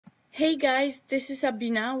Hey guys, this is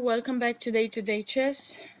Sabina. Welcome back to Daytoday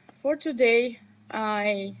Chess. For today,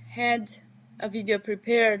 I had a video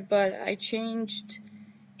prepared, but I changed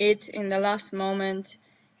it in the last moment,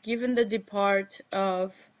 given the depart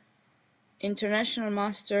of International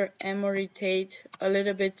Master Emory Tate a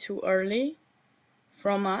little bit too early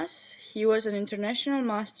from us. He was an international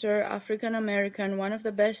master, African American, one of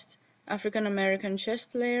the best African American chess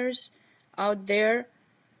players out there.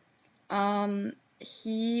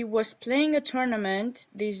 He was playing a tournament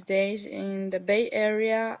these days in the Bay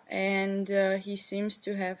Area, and he seems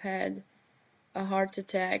to have had a heart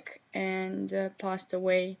attack and passed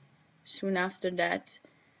away soon after that.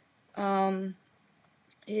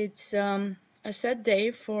 It's a sad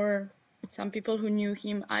day for some people who knew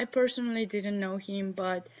him. I personally didn't know him,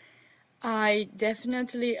 but I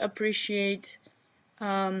definitely appreciate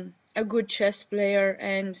a good chess player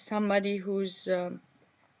and somebody who's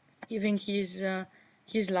giving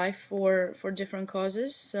his life for different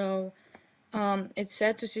causes. So it's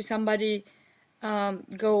sad to see somebody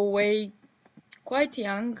go away quite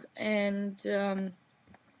young and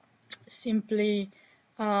simply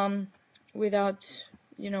without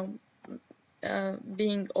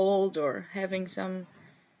being old or having some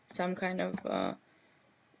kind of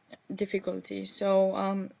difficulty.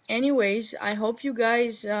 So anyways, I hope you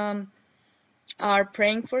guys are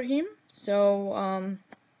praying for him. So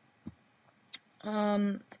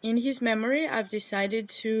in his memory, I've decided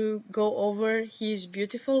to go over his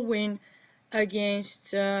beautiful win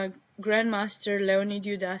against Grandmaster Leonid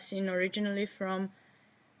Yudasin, originally from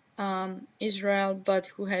Israel, but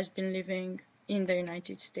who has been living in the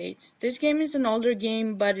United States. This game is an older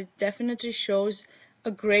game, but it definitely shows a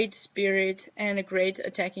great spirit and a great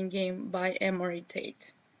attacking game by Emory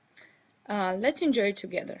Tate. Let's enjoy it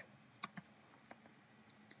together.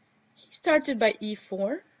 He started by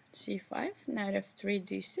e4. c5, knight f3,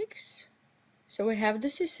 d6. So we have the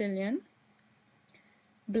Sicilian.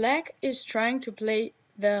 Black is trying to play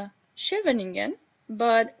the Scheveningen,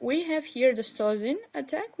 but we have here the Stozzin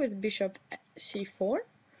attack with bishop c4.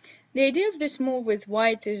 The idea of this move with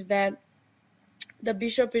white is that the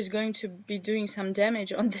bishop is going to be doing some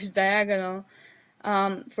damage on this diagonal.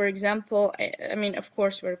 For example, I mean, of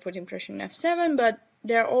course, we're putting pressure on f7, but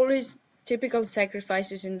there are always typical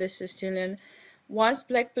sacrifices in the Sicilian. Once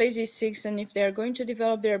black plays e6, and if they are going to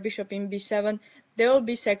develop their bishop in b7, there will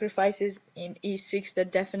be sacrifices in e6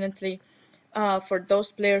 that definitely, for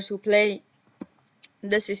those players who play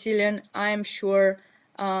the Sicilian, I am sure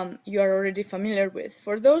you are already familiar with.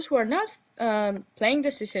 For those who are not playing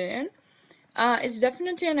the Sicilian, it's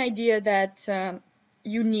definitely an idea that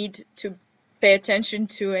you need to pay attention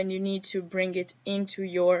to, and you need to bring it into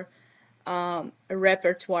your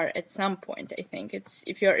repertoire at some point. I think it's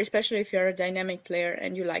especially if you're a dynamic player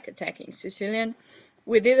and you like attacking Sicilian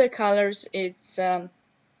with either colors, it's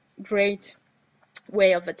great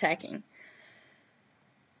way of attacking.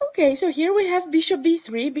 Okay, so here we have bishop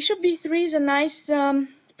b3. Bishop b3 is a nice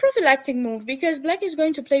prophylactic move because black is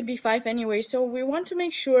going to play b5 anyway, so we want to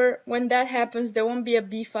make sure when that happens there won't be a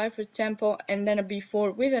b5 with tempo and then a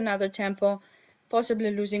b4 with another tempo,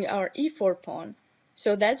 possibly losing our e4 pawn.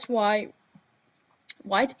 So that's why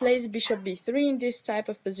white plays bishop b3 in this type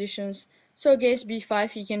of positions. So against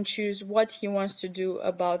b5 he can choose what he wants to do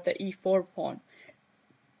about the e4 pawn.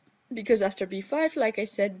 Because after b5, like I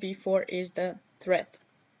said, b4 is the threat.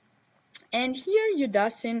 And here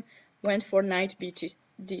Yudasin went for knight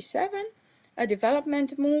d7, a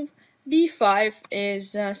development move. b5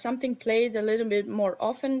 is something played a little bit more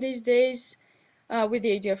often these days, with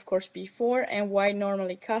the idea, of course, b4, and white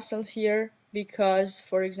normally castles here because,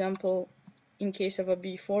 for example, in case of a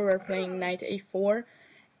b4, we're playing knight a4,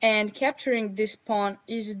 and capturing this pawn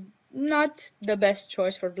is not the best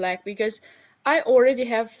choice for black because I already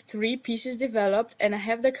have 3 pieces developed and I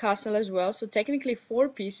have the castle as well, so technically 4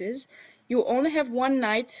 pieces. You only have 1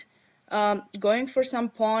 knight going for some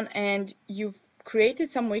pawn, and you've created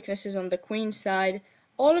some weaknesses on the queen side.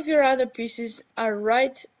 All of your other pieces are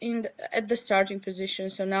right at the starting position,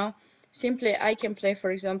 so now simply I can play,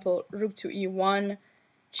 for example, rook to e1,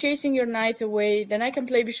 chasing your knight away, then I can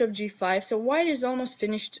play bishop g5, so white is almost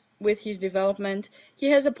finished with his development. He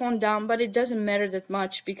has a pawn down, but it doesn't matter that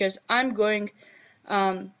much because I'm going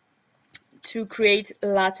to create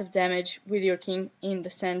lots of damage with your king in the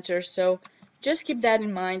center, so just keep that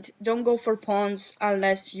in mind. Don't go for pawns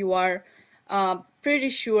unless you are pretty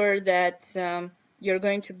sure that you're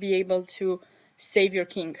going to be able to save your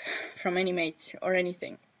king from any mates or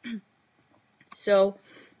anything. So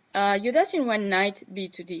Yudasin went knight b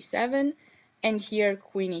to d7, and here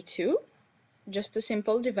queen e2, just a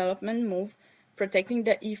simple development move protecting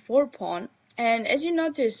the e4 pawn. And as you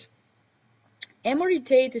notice, Emory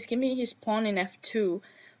Tate is keeping his pawn in f2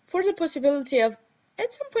 for the possibility of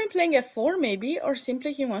at some point playing f4 maybe, or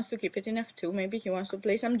simply he wants to keep it in f2. Maybe he wants to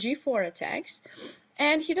play some g4 attacks.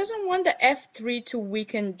 And he doesn't want the f3 to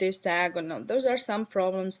weaken this diagonal. Those are some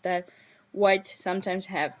problems that white sometimes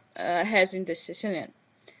has in the Sicilian.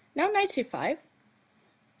 Now knight c5,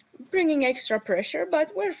 bringing extra pressure,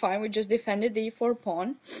 but we're fine. We just defended the e4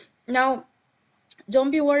 pawn. Now,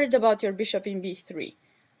 don't be worried about your bishop in b3.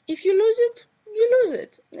 If you lose it, you lose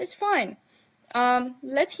it. It's fine.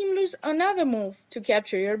 Let him lose another move to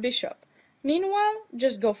capture your bishop. Meanwhile,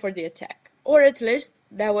 just go for the attack. Or at least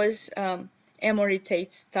that was Emory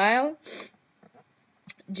Tate's style.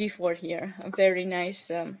 g4 here, a very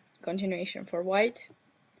nice continuation for white.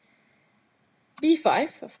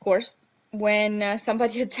 b5, of course. When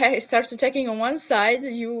somebody starts attacking on one side,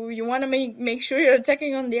 you want to make sure you're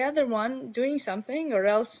attacking on the other one, doing something, or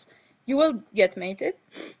else you will get mated.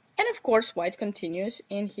 And of course, white continues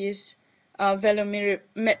in his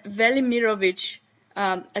Velimirovich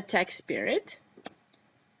attack spirit.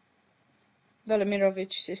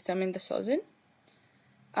 Velimirovich system in the Sozin.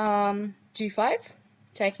 g5,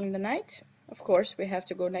 attacking the knight. Of course, we have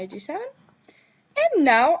to go knight d7. And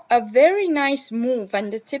now a very nice move,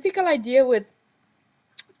 and the typical idea with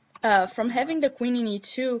from having the queen in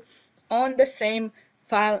e2 on the same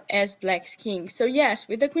file as black's king. So yes,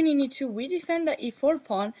 with the queen in e2 we defend the e4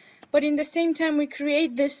 pawn, but in the same time we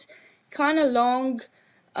create this kind of long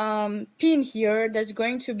pin here that's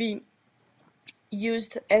going to be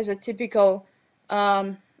used as a typical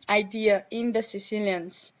idea in the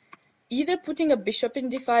Sicilians, either putting a bishop in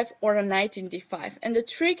d5 or a knight in d5. And the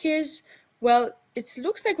trick is, well, it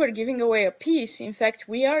looks like we're giving away a piece. In fact,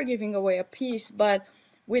 we are giving away a piece, but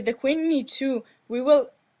with the queen in e2, we will,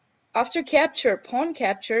 after capture, pawn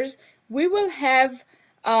captures, we will have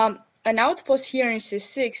an outpost here in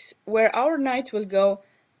c6 where our knight will go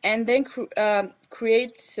and then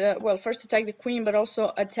create, well, first attack the queen, but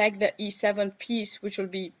also attack the e7 piece, which will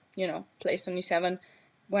be, you know, placed on e7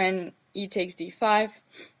 when e takes d5.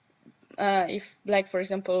 If black, for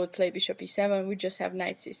example, would play bishop e7, we just have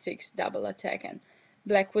knight c6 double attack, and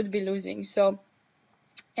black would be losing. So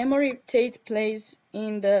Emory Tate plays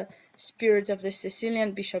in the spirit of the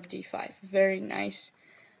Sicilian, bishop d5. Very nice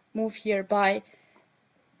move here by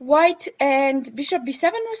white, and bishop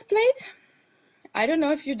b7 was played. I don't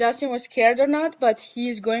know if Yudasin was scared or not, but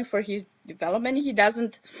he's going for his development. He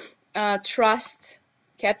doesn't trust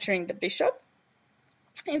capturing the bishop.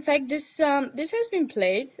 In fact, this has been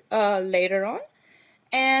played later on,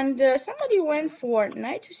 and somebody went for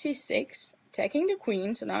knight to c6, attacking the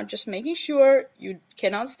queen. So now just making sure you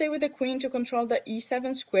cannot stay with the queen to control the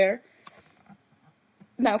e7 square.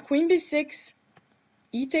 Now queen b6,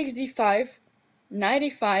 e takes d5, knight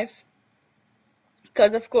e5,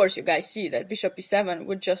 because of course you guys see that bishop e7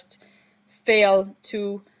 would just fail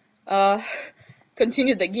to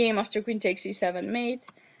continue the game after queen takes e7 mate.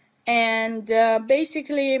 And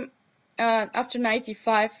basically, after knight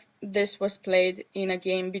e5, this was played in a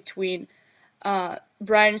game between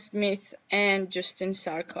Brian Smith and Justin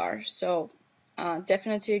Sarkar. So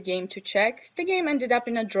definitely a game to check. The game ended up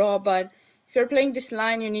in a draw, but if you're playing this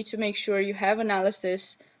line, you need to make sure you have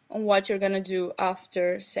analysis on what you're going to do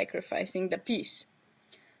after sacrificing the piece.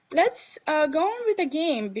 Let's go on with the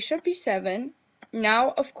game. Bishop e7.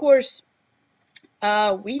 Now, of course,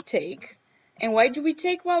 we take. And why do we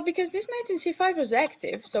take? Well, because this knight in c5 was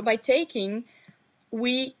active. So by taking,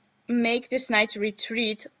 we make this knight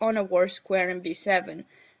retreat on a war square in b7.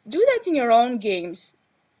 Do that in your own games.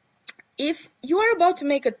 If you are about to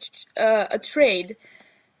make a trade,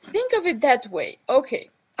 think of it that way.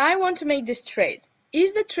 Okay, I want to make this trade.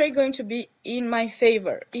 Is the trade going to be in my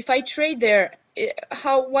favor? If I trade there,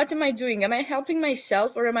 what am I doing? Am I helping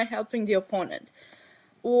myself or am I helping the opponent?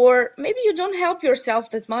 Or maybe you don't help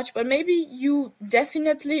yourself that much, but maybe you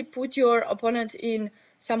definitely put your opponent in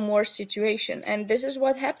some worse situation. And this is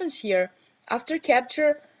what happens here. After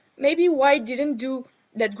capture, maybe white didn't do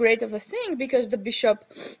that great of a thing because the bishop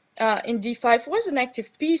in d5 was an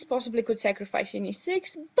active piece, possibly could sacrifice in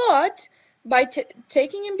e6, but by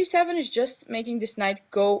taking in b7 is just making this knight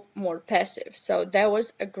go more passive. So that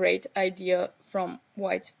was a great idea from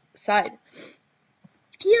white's side.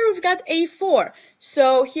 Here we've got a4,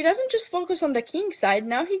 so he doesn't just focus on the king side,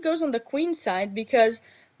 now he goes on the queen side because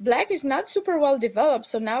black is not super well developed,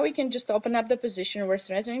 so now we can just open up the position. We're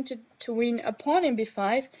threatening to win a pawn in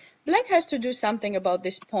b5. Black has to do something about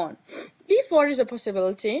this pawn. b4 is a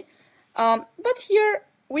possibility, but here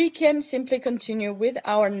we can simply continue with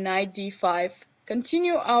our knight d5,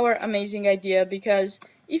 continue our amazing idea, because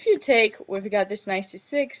if you take, we've got this knight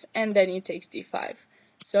c6, and then he takes d5.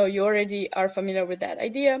 So you already are familiar with that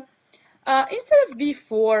idea. Instead of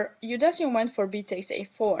b4, Yudasin went for b takes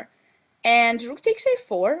a4. And rook takes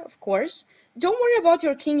a4, of course. Don't worry about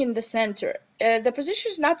your king in the center. The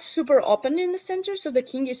position is not super open in the center, so the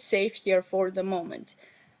king is safe here for the moment.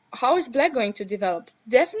 How is black going to develop?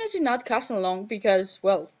 Definitely not castle long, because,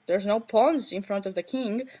 well, there's no pawns in front of the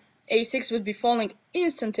king. a6 would be falling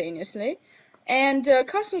instantaneously. And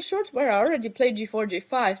castle short, where I already played g4,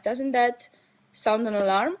 g5. Doesn't that sound an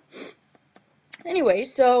alarm? Anyway,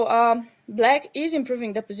 so black is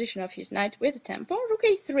improving the position of his knight with tempo. Rook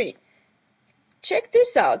a3. Check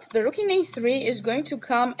this out. The rook in a3 is going to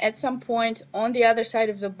come at some point on the other side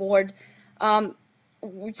of the board.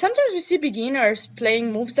 Sometimes we see beginners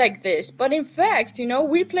playing moves like this, but in fact, you know,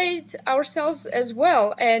 we played ourselves as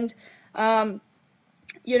well, and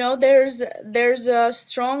you know, there's a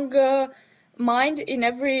strong mind in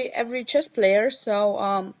every chess player.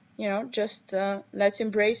 So you know, just let's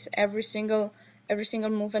embrace every single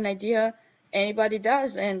move and idea anybody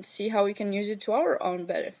does, and see how we can use it to our own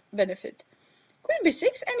benefit. Queen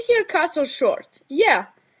b6, and here castle short. Yeah,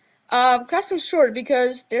 castle short,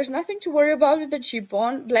 because there's nothing to worry about with the g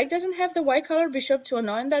pawn. Black doesn't have the white color bishop to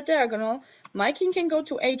annoy in that diagonal. My king can go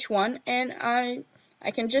to h1, and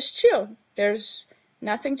I can just chill. There's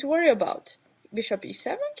nothing to worry about. Bishop e7,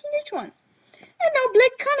 king h1. And now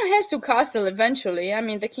black kind of has to castle eventually. I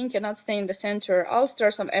mean, the king cannot stay in the center. I'll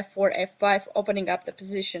start some f4, f5, opening up the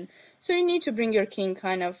position. So you need to bring your king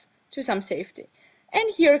kind of to some safety. And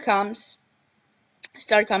here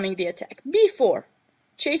start coming the attack. b4,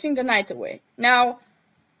 chasing the knight away. Now,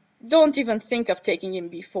 don't even think of taking in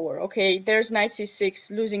b4, okay? There's knight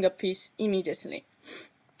c6, losing a piece immediately.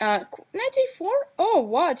 Knight a4? Oh,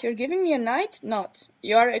 what? You're giving me a knight? Not.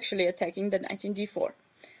 You are actually attacking the knight in d4.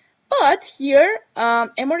 But here,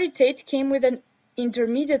 Emory Tate came with an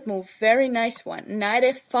intermediate move, very nice one, knight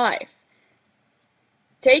f5.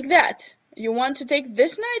 Take that. You want to take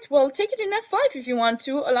this knight? Well, take it in f5 if you want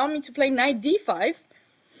to. Allow me to play knight d5.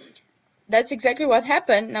 That's exactly what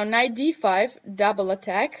happened. Now knight d5, double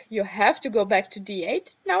attack. You have to go back to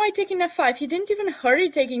d8. Now I take in f5. He didn't even hurry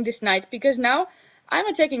taking this knight, because now I'm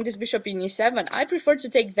attacking this bishop in e7. I prefer to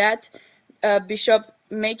take that bishop,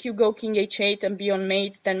 make you go king h8 and be on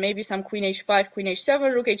mate, then maybe some queen h5, queen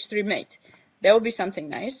h7, rook h3 mate. That would be something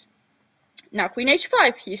nice. Now queen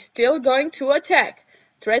h5, he's still going to attack,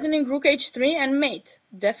 threatening rook h3 and mate.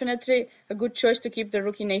 Definitely a good choice to keep the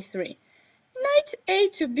rook in a3. Knight a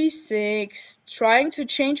to b6, trying to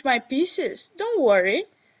change my pieces. Don't worry.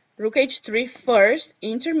 Rook h3 first,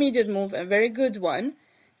 intermediate move, a very good one.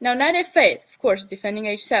 Now knight f8, of course, defending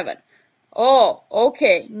h7. Oh,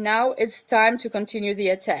 okay, now it's time to continue the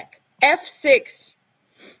attack. f6.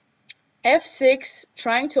 f6,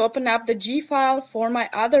 trying to open up the g file for my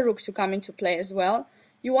other rook to come into play as well.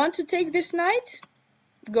 You want to take this knight?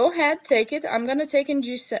 Go ahead, take it. I'm going to take in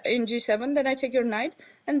g7, then I take your knight,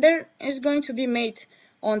 and there is going to be mate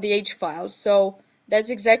on the h file. So that's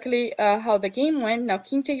exactly how the game went. Now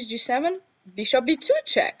king takes g7, bishop b2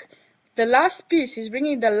 check. The last piece, he's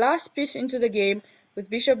bringing the last piece into the game with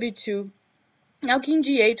bishop b2. Now king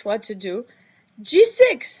g8, what to do?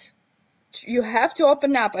 g6, you have to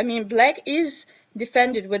open up. I mean, black is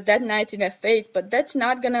defended with that knight in f8, but that's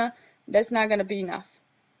not gonna be enough.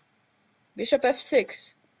 Bishop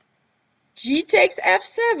f6, g takes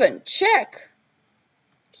f7, check.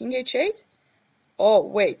 King h8. Oh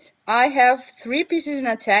wait, I have 3 pieces in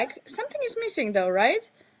attack. Something is missing though, right?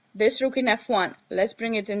 This rook in f1. Let's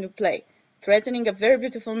bring it into play, threatening a very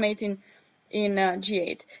beautiful mate in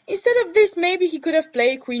g8. Instead of this, maybe he could have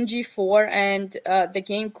played queen g4, and the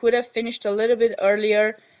game could have finished a little bit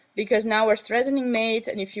earlier, because now we're threatening mate,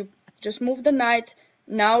 and if you just move the knight,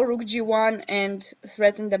 now rook g1 and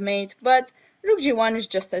threaten the mate. But rook g1 is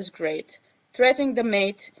just as great. Threatening the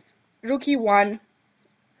mate, rook e1,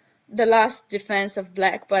 the last defense of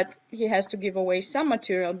black, but he has to give away some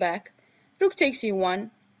material back. Rook takes e1.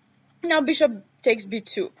 Now bishop takes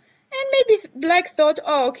b2. And maybe black thought,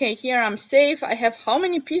 oh, okay, here I'm safe. I have how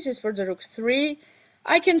many pieces for the rook? 3.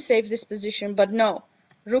 I can save this position, but no.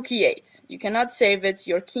 Rook e8. You cannot save it.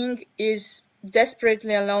 Your king is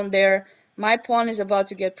desperately alone there. My pawn is about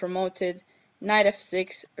to get promoted. Knight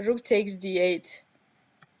f6. Rook takes d8.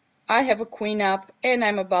 I have a queen up, and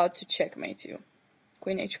I'm about to checkmate you.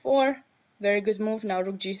 Queen h4. Very good move. Now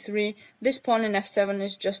rook g3. This pawn in f7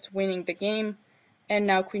 is just winning the game. And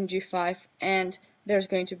now queen g5. And there's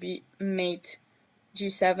going to be mate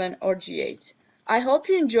g7 or g8. I hope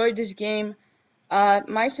you enjoyed this game.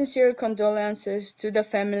 My sincere condolences to the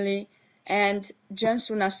family, and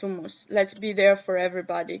GENS Una Sumus. Let's be there for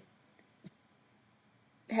everybody.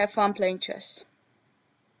 Have fun playing chess.